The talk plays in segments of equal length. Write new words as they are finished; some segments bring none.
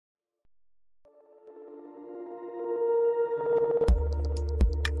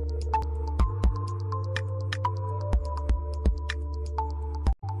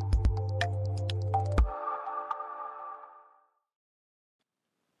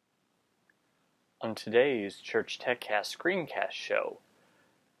On today's Church TechCast screencast show,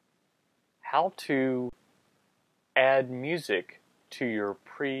 how to add music to your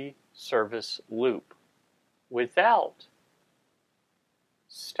pre-service loop without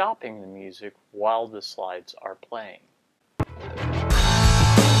stopping the music while the slides are playing.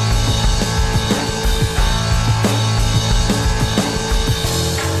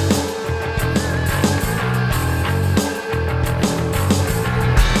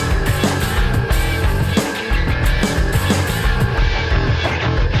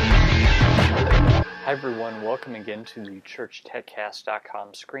 Hi everyone, welcome again to the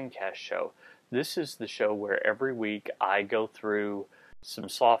ChurchTechCast.com screencast show. This is the show where every week I go through some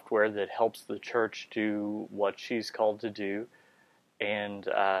software that helps the church do what she's called to do and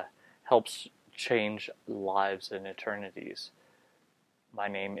helps change lives and eternities. My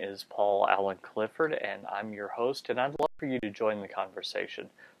name is Paul Allen Clifford and I'm your host, and I'd love for you to join the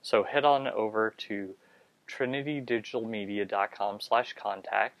conversation. So head on over to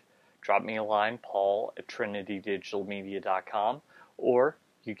trinitydigitalmedia.com/contact. Drop me a line, paul@trinitydigitalmedia.com, or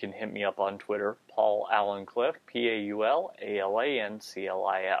you can hit me up on Twitter, Paul Allen Cliff,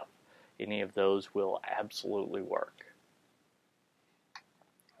 PaulAlanclif. Any of those will absolutely work.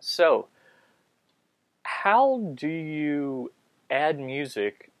 So, how do you add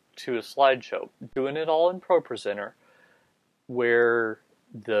music to a slideshow? Doing it all in ProPresenter, where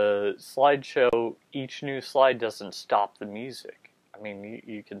the slideshow, each new slide doesn't stop the music. I mean,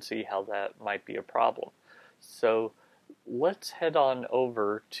 you can see how that might be a problem. So let's head on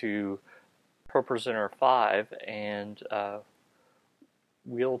over to ProPresenter 5 and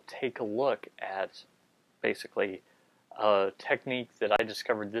we'll take a look at basically a technique that I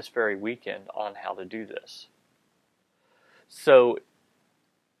discovered this very weekend on how to do this. So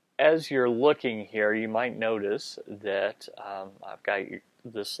as you're looking here, you might notice that I've got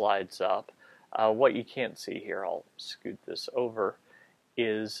the slides up. What you can't see here, I'll scoot this over,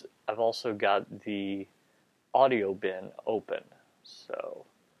 is I've also got the audio bin open. So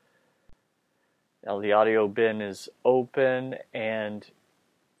now the audio bin is open, and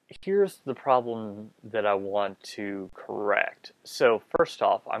here's the problem that I want to correct. So first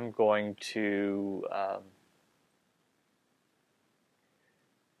off, I'm going to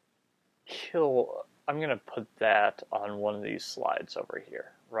I'm going to put that on one of these slides over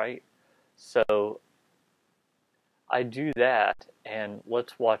here, right? So I do that, and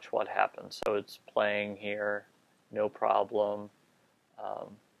let's watch what happens. So it's playing here, no problem.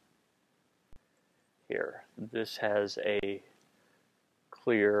 Here, this has a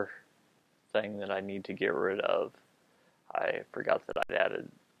clear thing that I need to get rid of. I forgot that I'd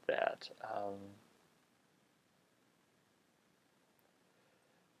added that.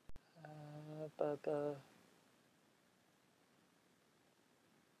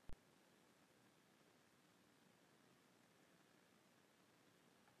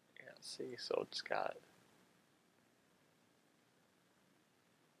 See, so it's got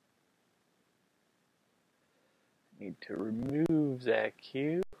need to remove that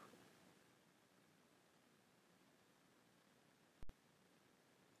cue.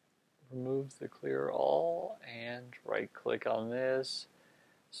 Remove the clear all and right click on this.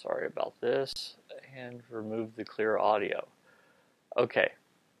 Sorry about this, and remove the clear audio. Okay.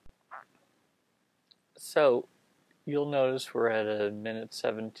 So you'll notice we're at a minute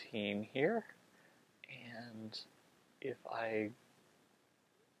 17 here, and if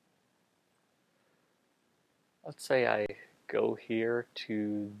let's say I go here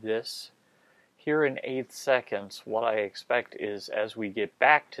to this, here in 8 seconds, what I expect is as we get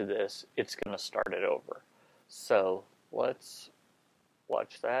back to this, it's going to start it over. So let's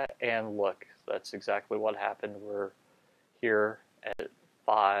watch that, and look, that's exactly what happened. We're here at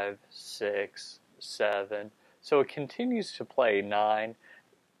 5, 6, 7. So it continues to play 9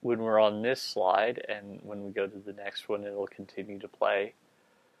 when we're on this slide, and when we go to the next one, it'll continue to play.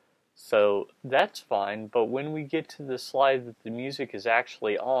 So that's fine, but when we get to the slide that the music is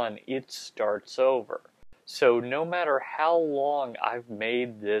actually on, it starts over. So no matter how long I've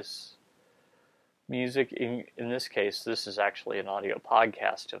made this music, in this case, this is actually an audio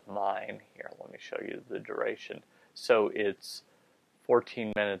podcast of mine. Here, let me show you the duration. So it's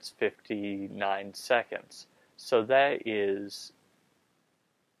 14 minutes, 59 seconds. So that is,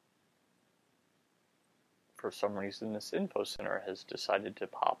 for some reason, this info center has decided to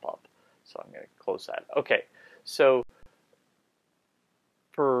pop up. So I'm going to close that. Okay, so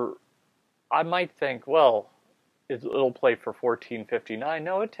I might think, well, it'll play for 14:59.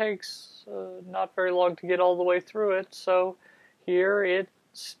 No, it takes not very long to get all the way through it. So here it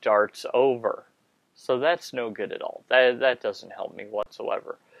starts over. So that's no good at all. That doesn't help me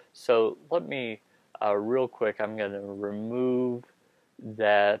whatsoever. So let me real quick, I'm going to remove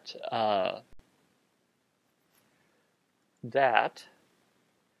that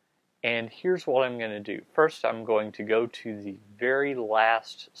and here's what I'm going to do. First, I'm going to go to the very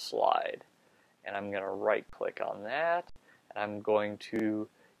last slide, and I'm going to right click on that, and I'm going to,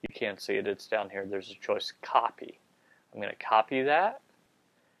 you can't see it, it's down here, there's a choice, copy. I'm going to copy that,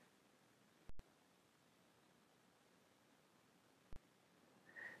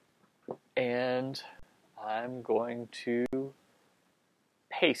 and I'm going to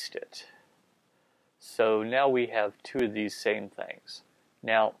paste it. So now we have two of these same things.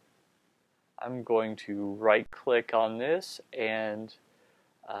 Now I'm going to right click on this, and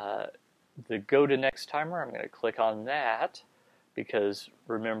the go to next timer, I'm going to click on that, because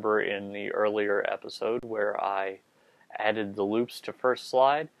remember in the earlier episode where I added the loops to first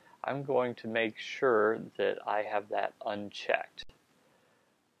slide, I'm going to make sure that I have that unchecked.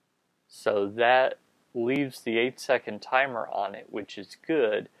 So that leaves the 8-second timer on it, which is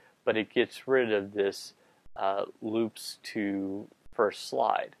good, but it gets rid of this loops to first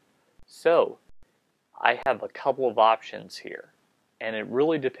slide. So I have a couple of options here, and it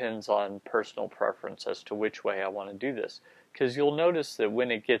really depends on personal preference as to which way I want to do this, because you'll notice that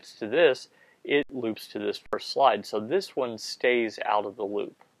when it gets to this, it loops to this first slide, so this one stays out of the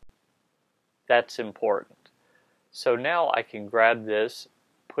loop. That's important. So now I can grab this,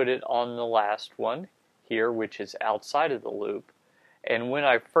 put it on the last one here, which is outside of the loop, and when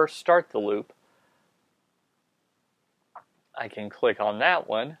I first start the loop, I can click on that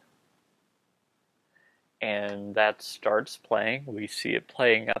one, and that starts playing. We see it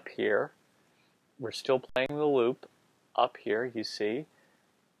playing up here. We're still playing the loop up here, you see.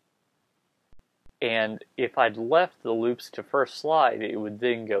 And if I'd left the loops to first slide, it would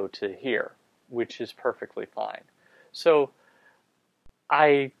then go to here, which is perfectly fine. So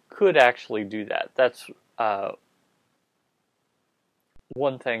I could actually do that. That's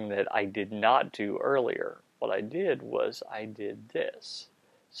one thing that I did not do earlier. What I did was I did this.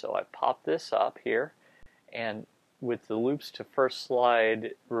 So I popped this up here, and with the loops to first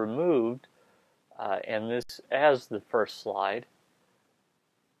slide removed, and this as the first slide,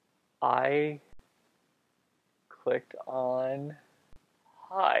 I clicked on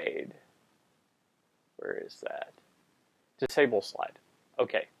hide. Where is that? Disable slide.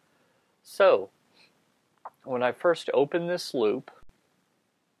 Okay, so when I first open this loop,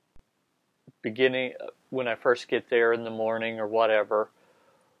 when I first get there in the morning or whatever,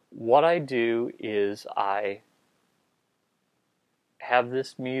 what I do is I have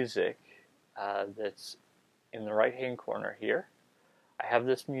this music that's in the right hand corner here. I have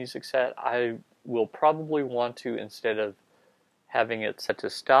this music set. I will probably want to, instead of having it set to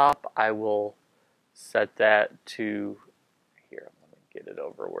stop, I will set that to, here, let me get it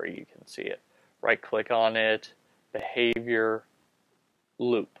over where you can see it. Right click on it, behavior,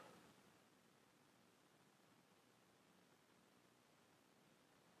 loop.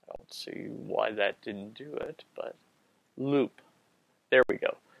 I don't see why that didn't do it, but loop. There we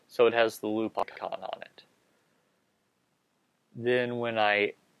go. So it has the loop icon on it. Then when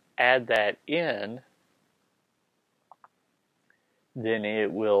I add that in, then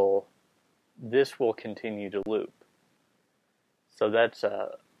this will continue to loop. So that's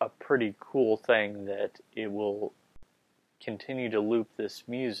a pretty cool thing, that it will continue to loop this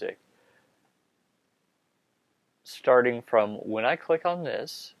music starting from when I click on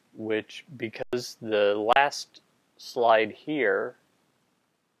this, which, because the last slide here,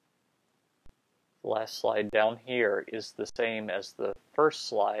 the last slide down here is the same as the first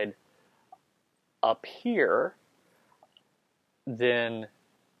slide up here, then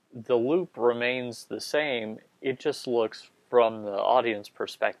the loop remains the same. It just looks from the audience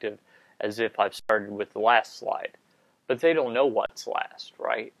perspective as if I've started with the last slide. But they don't know what's last,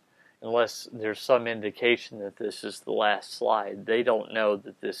 right? Unless there's some indication that this is the last slide. They don't know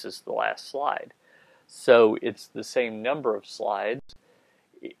that this is the last slide. So it's the same number of slides.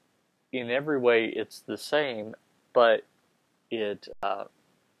 In every way it's the same, but it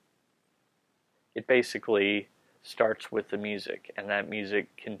basically starts with the music, and that music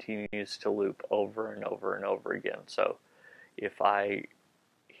continues to loop over and over and over again. So if I,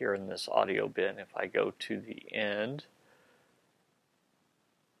 here in this audio bin, if I go to the end,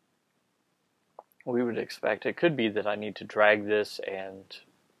 we would expect, it could be that I need to drag this and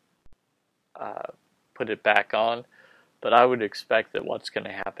put it back on, but I would expect that what's going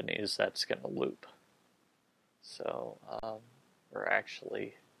to happen is that's going to loop. So, or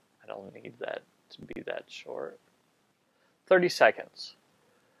actually, I don't need that to be that short. 30 seconds.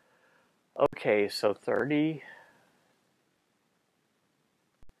 Okay, so 30,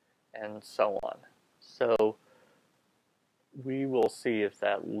 and so on. So we will see if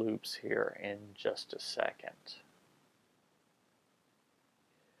that loops here in just a second.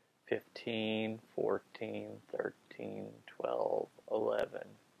 15, 14, 13, 12, 11,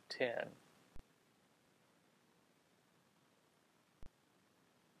 10.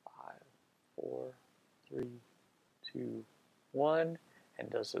 5, 4, 3, 2, 1. And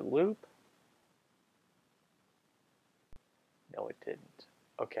does it loop? No, it didn't.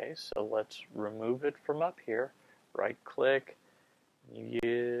 Okay, so let's remove it from up here. Right click,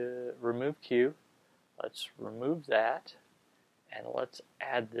 remove cue. Let's remove that, and let's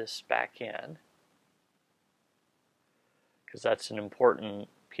add this back in, because that's an important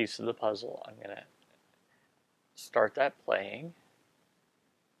piece of the puzzle. I'm going to start that playing.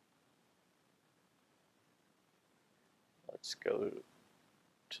 Let's go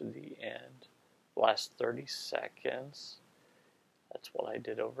to the end. Last 30 seconds. That's what I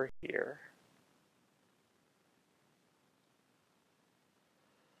did over here.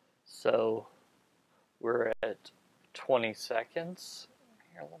 So we're at 20 seconds.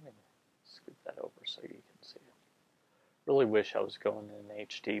 Here, let me scoot that over so you can see it. Really wish I was going in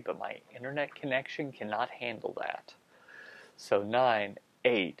HD, but my internet connection cannot handle that. So 9,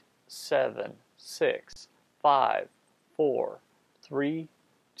 8, 7, 6, 5, 4, 3,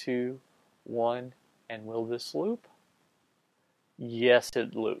 2, 1, and will this loop? Yes,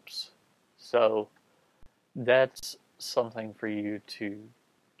 it loops. So that's something for you to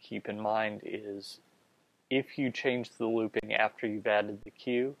keep in mind, is if you change the looping after you've added the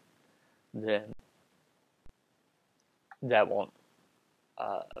cue, then that won't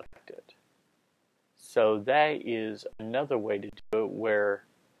affect it. So that is another way to do it, where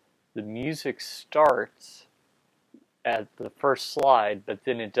the music starts at the first slide, but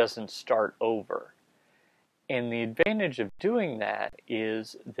then it doesn't start over. And the advantage of doing that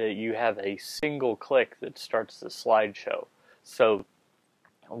is that you have a single click that starts the slideshow. So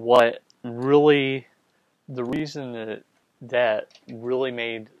the reason that really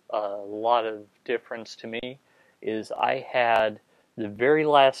made a lot of difference to me is I had the very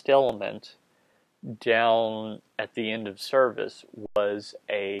last element down at the end of service was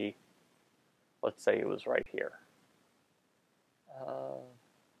let's say it was right here.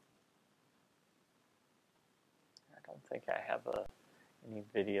 I don't think I have any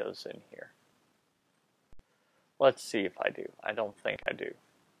videos in here. Let's see if I do. I don't think I do.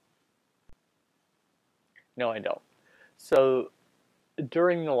 No, I don't. So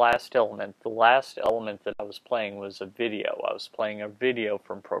during the last element that I was playing was a video. I was playing a video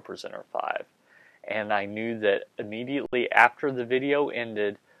from ProPresenter 5. And I knew that immediately after the video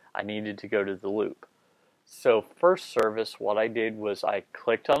ended, I needed to go to the loop. So first service, what I did was I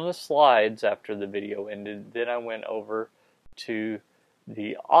clicked on the slides after the video ended. Then I went over to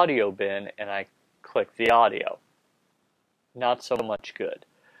the audio bin and I clicked the audio. Not so much good.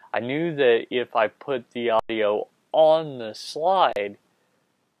 I knew that if I put the audio on the slide,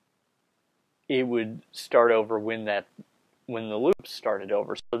 it would start over when the loop started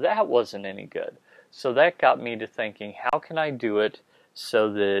over. So that wasn't any good. So that got me to thinking, how can I do it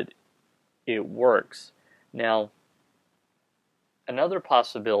so that it works? Now, another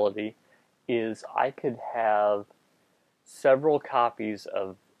possibility is I could have several copies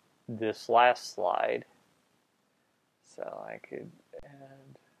of this last slide. So I could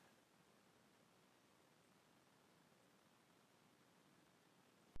add,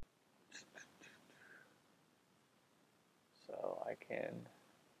 so I can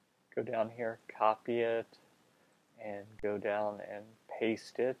go down here, copy it, and go down and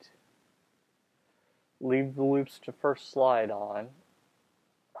paste it. Leave the loops to first slide on,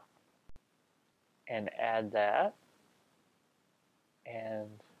 and add that,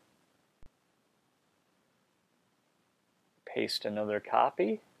 and paste another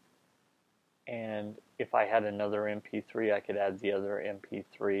copy. And if I had another MP3, I could add the other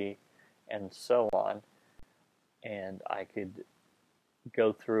MP3, and so on. And I could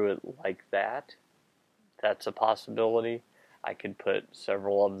go through it like that. That's a possibility. I could put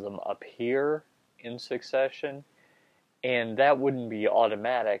several of them up here in succession, and that wouldn't be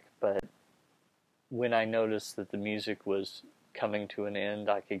automatic, but when I noticed that the music was coming to an end,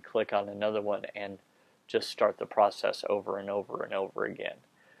 I could click on another one and just start the process over and over and over again.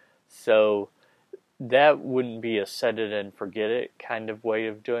 So that wouldn't be a set it and forget it kind of way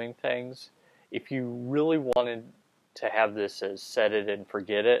of doing things. If you really wanted to have this as set it and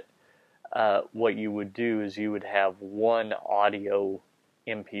forget it, what you would do is you would have one audio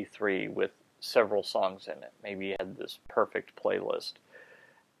MP3 with several songs in it. Maybe you had this perfect playlist,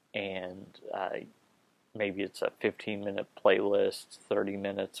 and maybe it's a 15-minute playlist, 30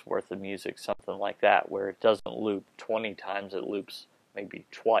 minutes worth of music, something like that, where it doesn't loop 20 times, it loops maybe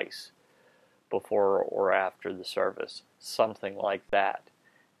twice before or after the service, something like that,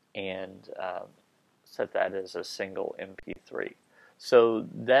 and set that as a single MP3. So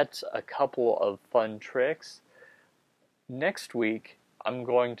that's a couple of fun tricks. Next week, I'm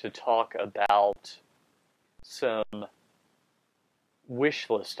going to talk about some wish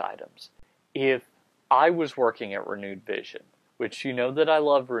list items. If I was working at Renewed Vision, which you know that I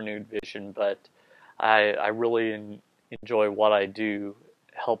love Renewed Vision, but I really enjoy what I do,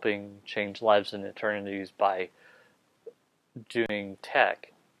 helping change lives and eternities by doing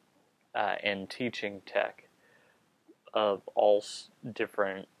tech and teaching tech of all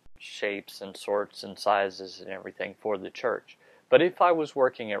different shapes and sorts and sizes and everything for the church. But if I was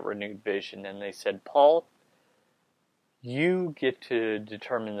working at Renewed Vision and they said, Paul, you get to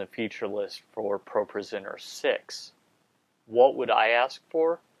determine the feature list for ProPresenter 6, what would I ask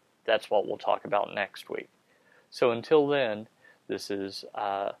for? That's what we'll talk about next week. So until then, this is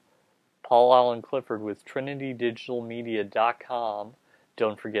Paul Allen Clifford with TrinityDigitalMedia.com.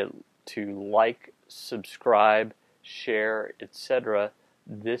 Don't forget to like, subscribe, share, etc.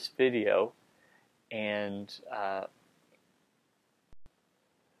 this video, and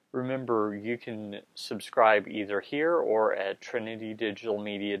remember, you can subscribe either here or at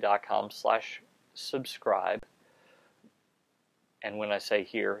TrinityDigitalMedia.com/subscribe. And when I say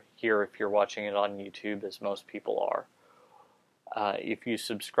here if you're watching it on YouTube, as most people are. If you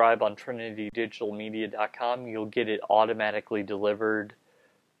subscribe on TrinityDigitalMedia.com, you'll get it automatically delivered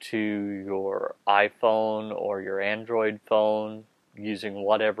to your iPhone or your Android phone using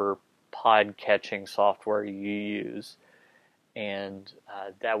whatever pod catching software you use. And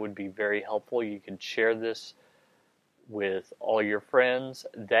that would be very helpful. You can share this with all your friends.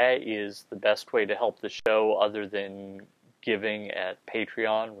 That is the best way to help the show, other than giving at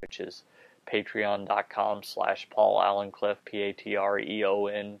Patreon, which is patreon.com/Paul Allen Cliff,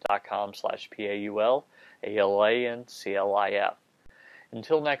 patreon.com/PaulAllenClif.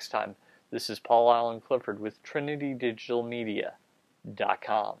 Until next time, this is Paul Allen Clifford with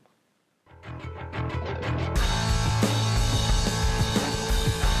TrinityDigitalMedia.com.